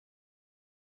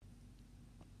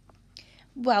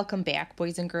Welcome back,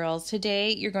 boys and girls.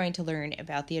 Today you're going to learn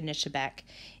about the Anishinabek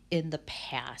in the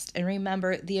past. And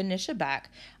remember, the Anishinabek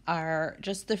are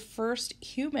just the first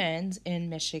humans in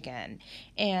Michigan.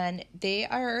 And they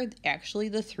are actually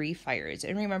the three fires.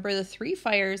 And remember, the three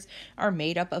fires are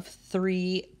made up of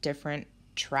three different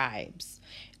tribes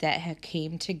that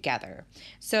came together.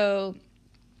 So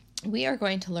we are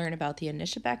going to learn about the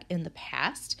Anishinabek in the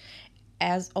past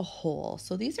as a whole.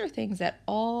 So these are things that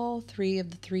all three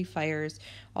of the three fires,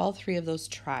 all three of those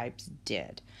tribes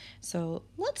did. So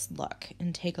let's look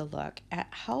and take a look at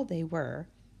how they were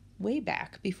way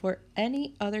back before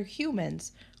any other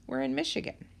humans were in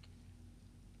Michigan.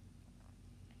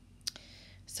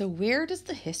 So where does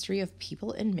the history of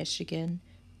people in Michigan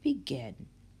begin?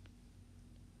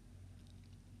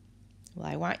 Well,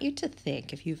 I want you to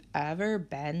think, if you've ever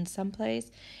been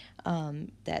someplace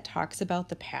that talks about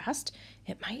the past,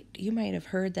 you might have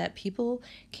heard that people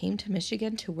came to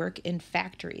Michigan to work in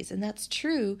factories, and that's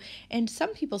true. And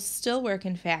some people still work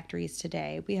in factories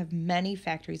today. We have many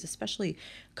factories, especially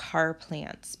car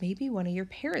plants. Maybe one of your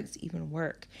parents even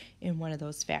work in one of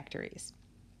those factories.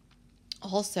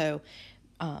 Also,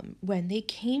 when they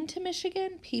came to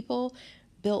Michigan, people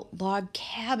built log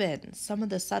cabins. Some of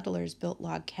the settlers built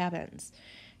log cabins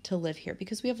to live here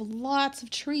because we have lots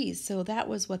of trees. So that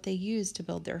was what they used to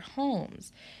build their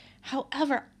homes.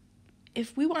 However,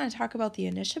 if we want to talk about the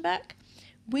Anishinabek,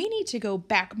 we need to go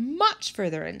back much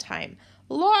further in time,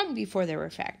 long before there were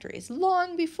factories,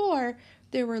 long before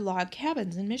there were log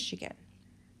cabins in Michigan.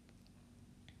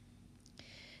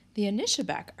 The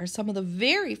Anishinabek are some of the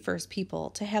very first people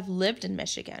to have lived in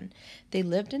Michigan. They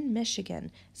lived in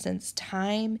Michigan since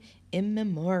time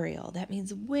immemorial. That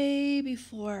means way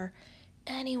before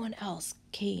anyone else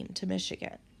came to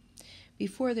Michigan.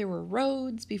 Before there were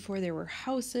roads, before there were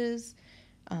houses,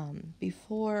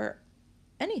 before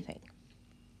anything.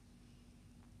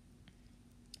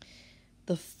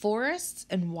 The forests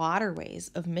and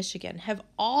waterways of Michigan have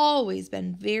always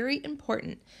been very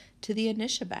important to the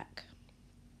Anishinabek.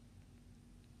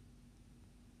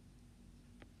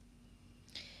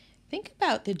 Think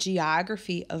about the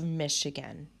geography of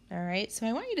Michigan. All right, so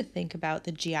I want you to think about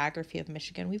the geography of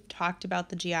Michigan. We've talked about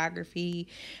the geography.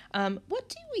 What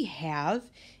do we have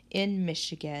in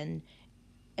Michigan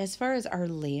as far as our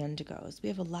land goes? We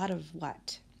have a lot of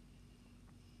what?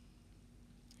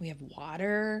 We have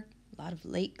water, a lot of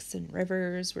lakes and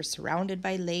rivers. We're surrounded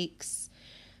by lakes,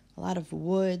 a lot of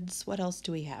woods. What else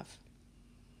do we have?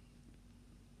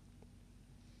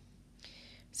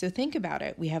 So think about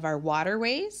it. We have our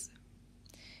waterways.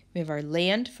 We have our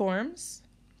landforms,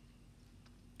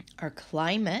 our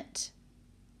climate,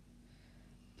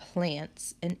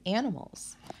 plants, and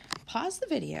animals. Pause the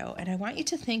video and I want you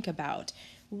to think about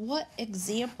what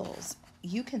examples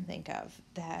you can think of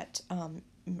that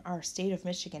our state of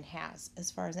Michigan has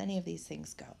as far as any of these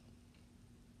things go.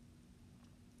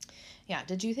 Yeah,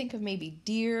 did you think of maybe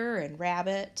deer and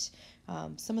rabbit?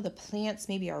 Some of the plants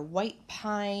maybe are white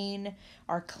pine.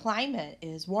 Our climate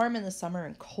is warm in the summer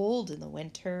and cold in the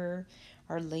winter.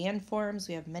 Our landforms,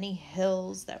 we have many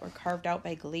hills that were carved out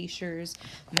by glaciers,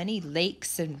 many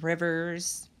lakes and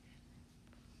rivers.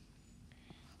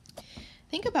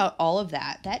 Think about all of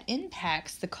that. That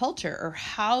impacts the culture or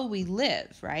how we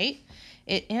live, right?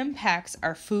 It impacts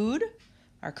our food,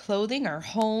 our clothing, our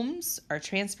homes, our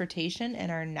transportation, and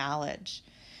our knowledge.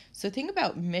 So think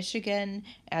about Michigan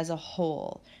as a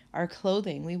whole. Our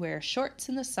clothing, we wear shorts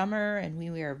in the summer and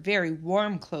we wear very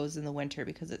warm clothes in the winter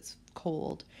because it's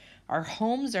cold. Our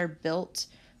homes are built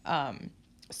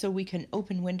so we can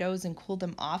open windows and cool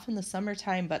them off in the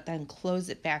summertime, but then close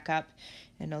it back up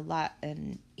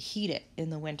and heat it in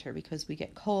the winter because we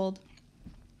get cold.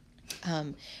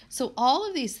 So all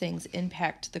of these things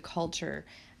impact the culture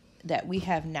that we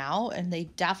have now, and they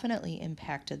definitely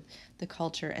impacted the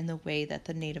culture and the way that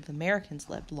the Native Americans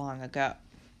lived long ago.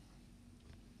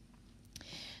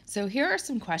 So here are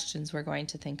some questions we're going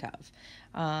to think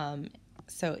of.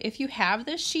 So if you have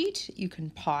this sheet, you can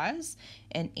pause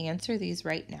and answer these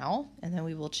right now, and then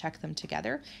we will check them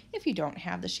together. If you don't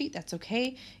have the sheet, that's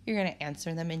okay. You're going to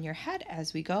answer them in your head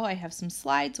as we go. I have some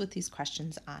slides with these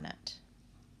questions on it.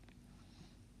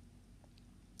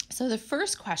 So the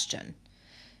first question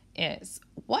is,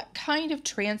 what kind of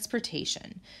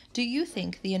transportation do you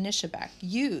think the Anishinabek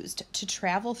used to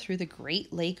travel through the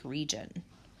Great Lake region?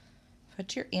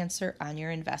 Put your answer on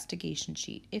your investigation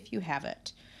sheet if you have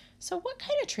it. So what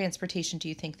kind of transportation do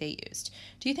you think they used?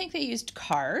 Do you think they used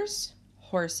cars,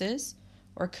 horses,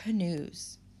 or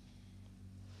canoes?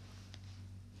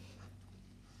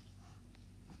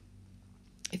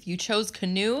 If you chose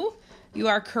canoe, You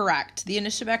are correct. The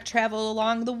Anishinabek traveled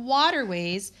along the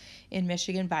waterways in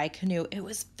Michigan by canoe. It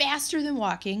was faster than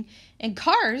walking, and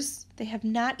cars, they have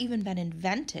not even been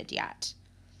invented yet.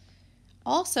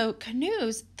 Also,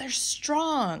 canoes, they're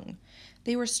strong.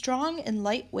 They were strong and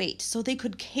lightweight, so they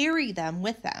could carry them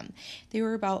with them. They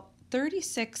were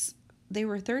 36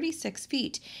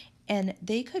 feet, and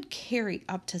they could carry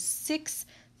up to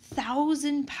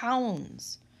 6,000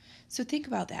 pounds. So think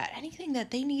about that. Anything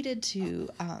that they needed to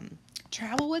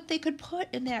travel with, they could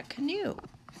put in that canoe.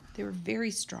 They were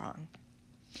very strong,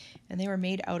 and they were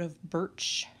made out of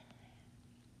birch.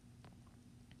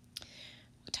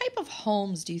 What type of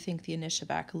homes do you think the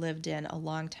Anishinabek lived in a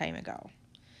long time ago?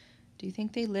 Do you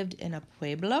think they lived in a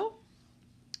pueblo,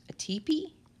 a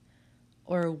teepee,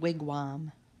 or a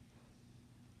wigwam?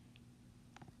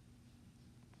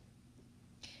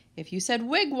 If you said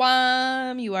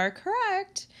wigwam, you are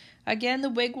correct. Again, the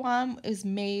wigwam is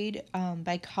made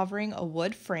by covering a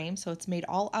wood frame, so it's made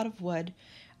all out of wood,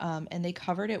 and they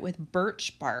covered it with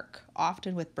birch bark,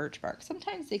 often with birch bark.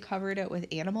 Sometimes they covered it with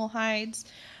animal hides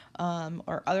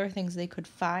or other things they could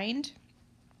find,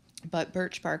 but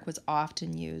birch bark was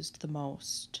often used the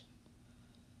most.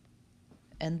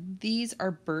 And these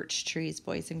are birch trees,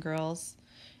 boys and girls.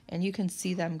 And you can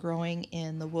see them growing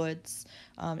in the woods,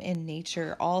 in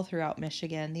nature, all throughout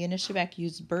Michigan. The Anishinabek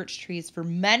used birch trees for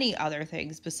many other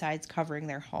things besides covering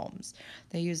their homes.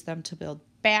 They used them to build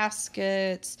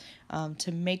baskets,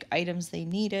 to make items they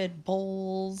needed,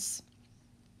 bowls.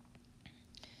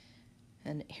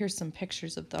 And here's some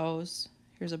pictures of those.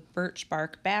 Here's a birch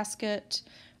bark basket,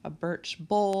 a birch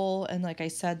bowl, and like I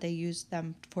said, they used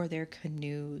them for their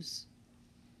canoes.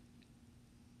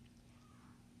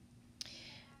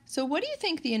 So what do you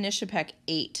think the Anishinabek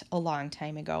ate a long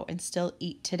time ago and still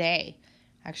eat today?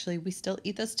 Actually, we still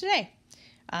eat this today.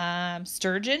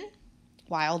 Sturgeon,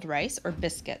 wild rice, or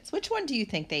biscuits? Which one do you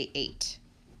think they ate?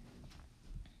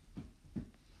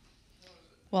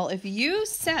 Well, if you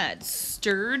said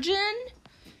sturgeon,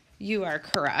 you are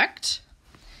correct.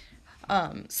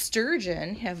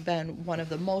 Sturgeon have been one of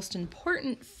the most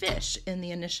important fish in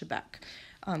the Anishinabek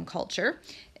culture,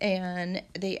 and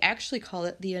they actually call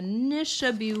it the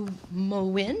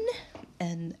Anishinabek,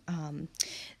 and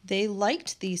they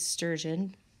liked these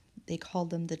sturgeon. They called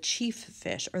them the chief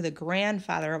fish, or the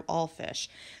grandfather of all fish,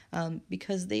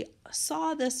 because they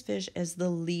saw this fish as the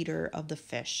leader of the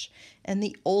fish and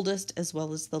the oldest as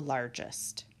well as the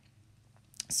largest.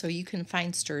 So you can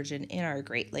find sturgeon in our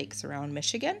Great Lakes around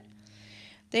Michigan.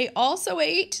 They also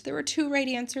ate, there were two right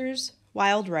answers,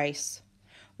 wild rice.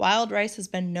 Wild rice has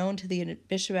been known to the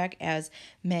Anishinabek as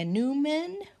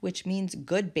manumin, which means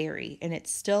good berry, and it's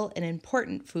still an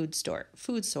important food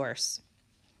source.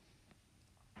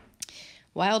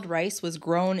 Wild rice was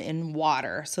grown in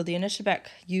water, so the Anishinabek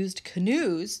used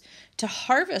canoes to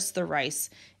harvest the rice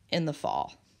in the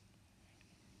fall.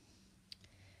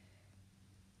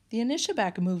 The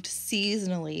Anishinabek moved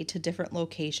seasonally to different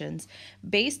locations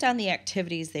based on the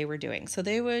activities they were doing. So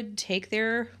they would take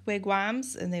their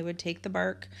wigwams and they would take the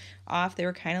bark off. They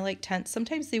were kind of like tents.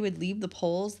 Sometimes they would leave the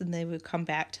poles and they would come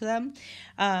back to them.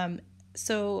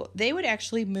 So they would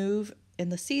actually move in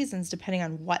the seasons depending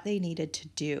on what they needed to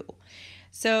do.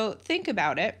 So think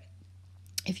about it.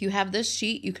 If you have this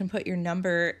sheet, you can put your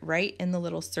number right in the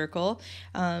little circle.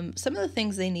 Some of the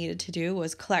things they needed to do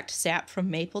was collect sap from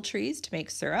maple trees to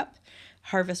make syrup,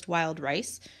 harvest wild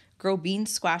rice, grow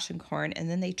beans, squash, and corn, and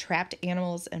then they trapped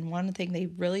animals, and one thing they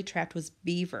really trapped was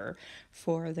beaver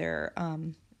for their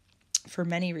for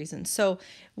many reasons. So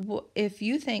if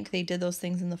you think they did those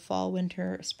things in the fall,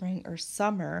 winter, spring, or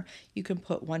summer, you can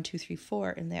put 1, 2, 3,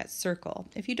 4 in that circle.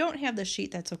 If you don't have the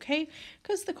sheet, that's okay,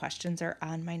 because the questions are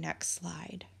on my next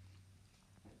slide.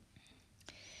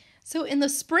 So in the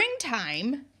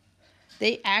springtime,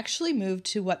 they actually moved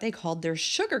to what they called their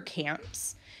sugar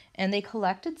camps, and they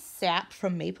collected sap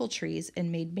from maple trees and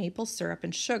made maple syrup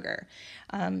and sugar.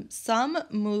 Some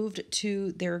moved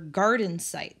to their garden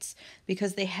sites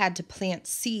because they had to plant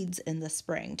seeds in the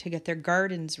spring to get their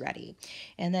gardens ready.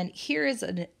 And then here is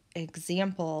an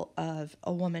example of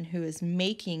a woman who is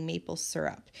making maple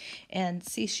syrup. And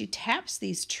see, she taps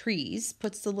these trees,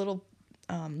 puts the little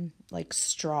like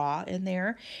straw in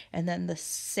there, and then the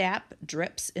sap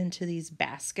drips into these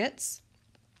baskets.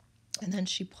 And then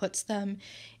she puts them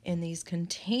in these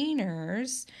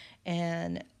containers,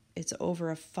 and it's over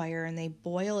a fire, and they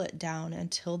boil it down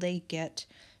until they get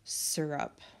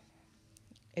syrup.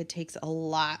 It takes a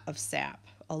lot of sap,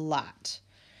 a lot.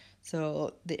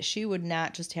 So she would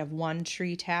not just have one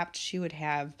tree tapped. She would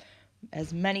have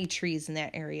as many trees in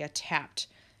that area tapped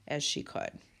as she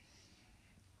could.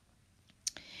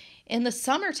 In the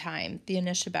summertime, the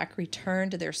Anishinabek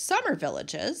returned to their summer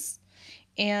villages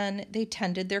and they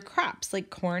tended their crops like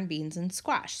corn, beans, and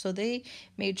squash. So they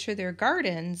made sure their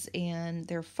gardens and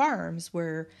their farms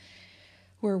were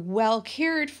well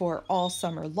cared for all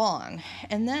summer long.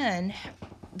 And then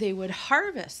they would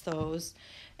harvest those.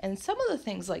 And some of the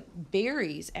things like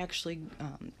berries actually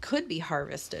could be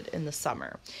harvested in the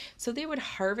summer. So they would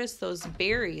harvest those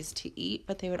berries to eat,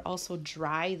 but they would also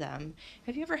dry them.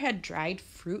 Have you ever had dried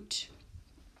fruit?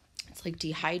 It's like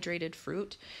dehydrated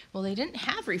fruit. Well, they didn't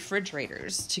have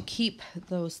refrigerators to keep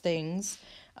those things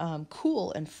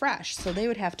cool and fresh. So they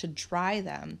would have to dry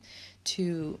them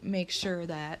to make sure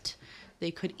that they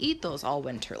could eat those all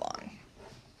winter long.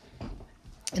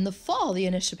 In the fall, the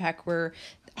Anishinabek were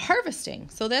harvesting.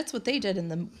 So that's what they did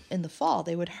in the fall.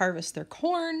 They would harvest their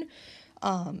corn.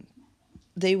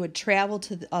 They would travel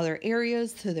to the other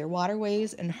areas, to their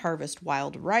waterways, and harvest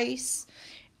wild rice.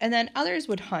 And then others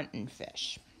would hunt and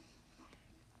fish.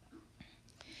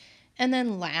 And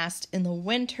then last, in the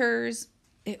winters,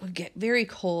 it would get very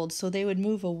cold, so they would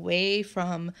move away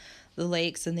from the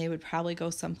lakes and they would probably go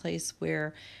someplace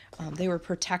where they were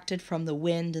protected from the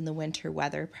wind and the winter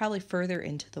weather, probably further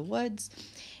into the woods.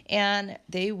 And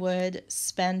they would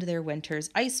spend their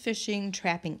winters ice fishing,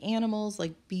 trapping animals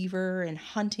like beaver, and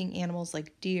hunting animals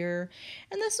like deer.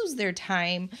 And this was their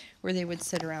time where they would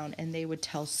sit around and they would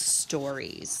tell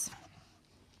stories.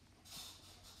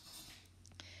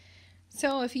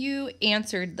 So if you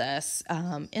answered this,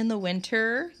 in the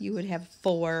winter, you would have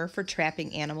 4 for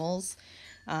trapping animals.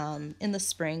 In the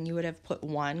spring, you would have put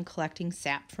 1, collecting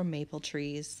sap from maple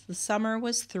trees. The summer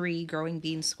was 3, growing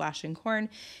beans, squash, and corn.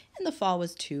 And the fall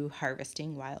was 2,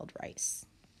 harvesting wild rice.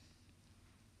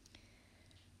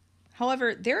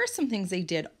 However, there are some things they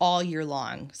did all year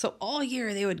long. So all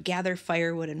year they would gather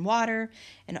firewood and water,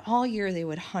 and all year they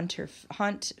would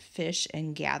hunt, fish,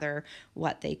 and gather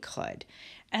what they could.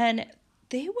 And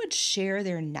they would share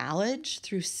their knowledge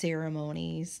through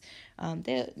ceremonies.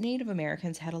 The Native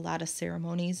Americans had a lot of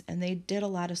ceremonies and they did a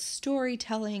lot of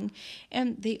storytelling,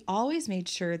 and they always made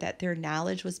sure that their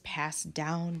knowledge was passed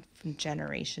down from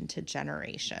generation to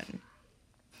generation.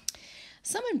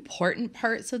 Some important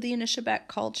parts of the Anishinabek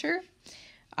culture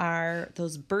are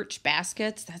those birch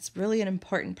baskets. That's really an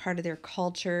important part of their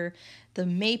culture. The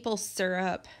maple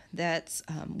syrup, that's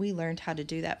we learned how to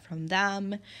do that from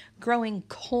them. Growing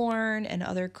corn and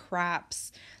other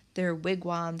crops. Their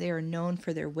wigwam, they are known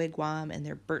for their wigwam and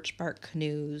their birch bark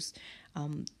canoes.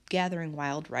 Gathering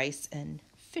wild rice and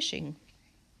fishing.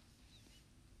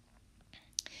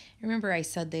 Remember I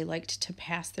said they liked to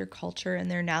pass their culture and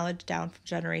their knowledge down from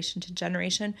generation to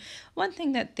generation. One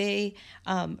thing that they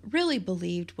really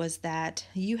believed was that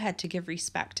you had to give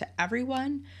respect to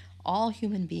everyone, all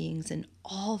human beings, and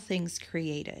all things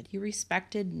created. You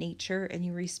respected nature and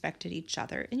you respected each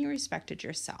other and you respected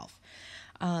yourself.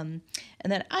 And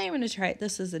then I am going to try it.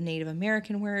 This is a Native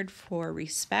American word for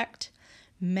respect,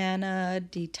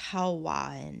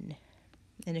 Manaditawain.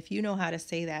 And if you know how to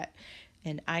say that,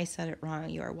 and I said it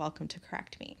wrong, you are welcome to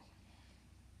correct me.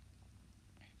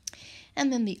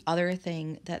 And then the other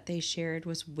thing that they shared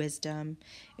was wisdom.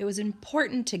 It was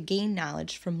important to gain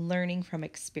knowledge from learning from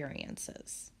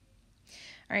experiences.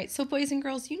 All right, so boys and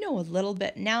girls, you know a little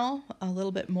bit now, a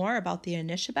little bit more about the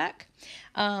Anishinabek.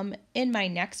 In my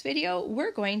next video,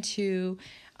 we're going to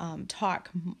talk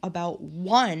about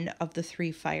one of the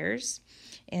 3 fires.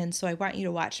 And so I want you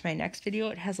to watch my next video.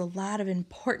 It has a lot of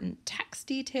important text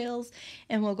details,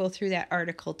 and we'll go through that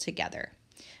article together.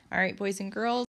 All right, boys and girls.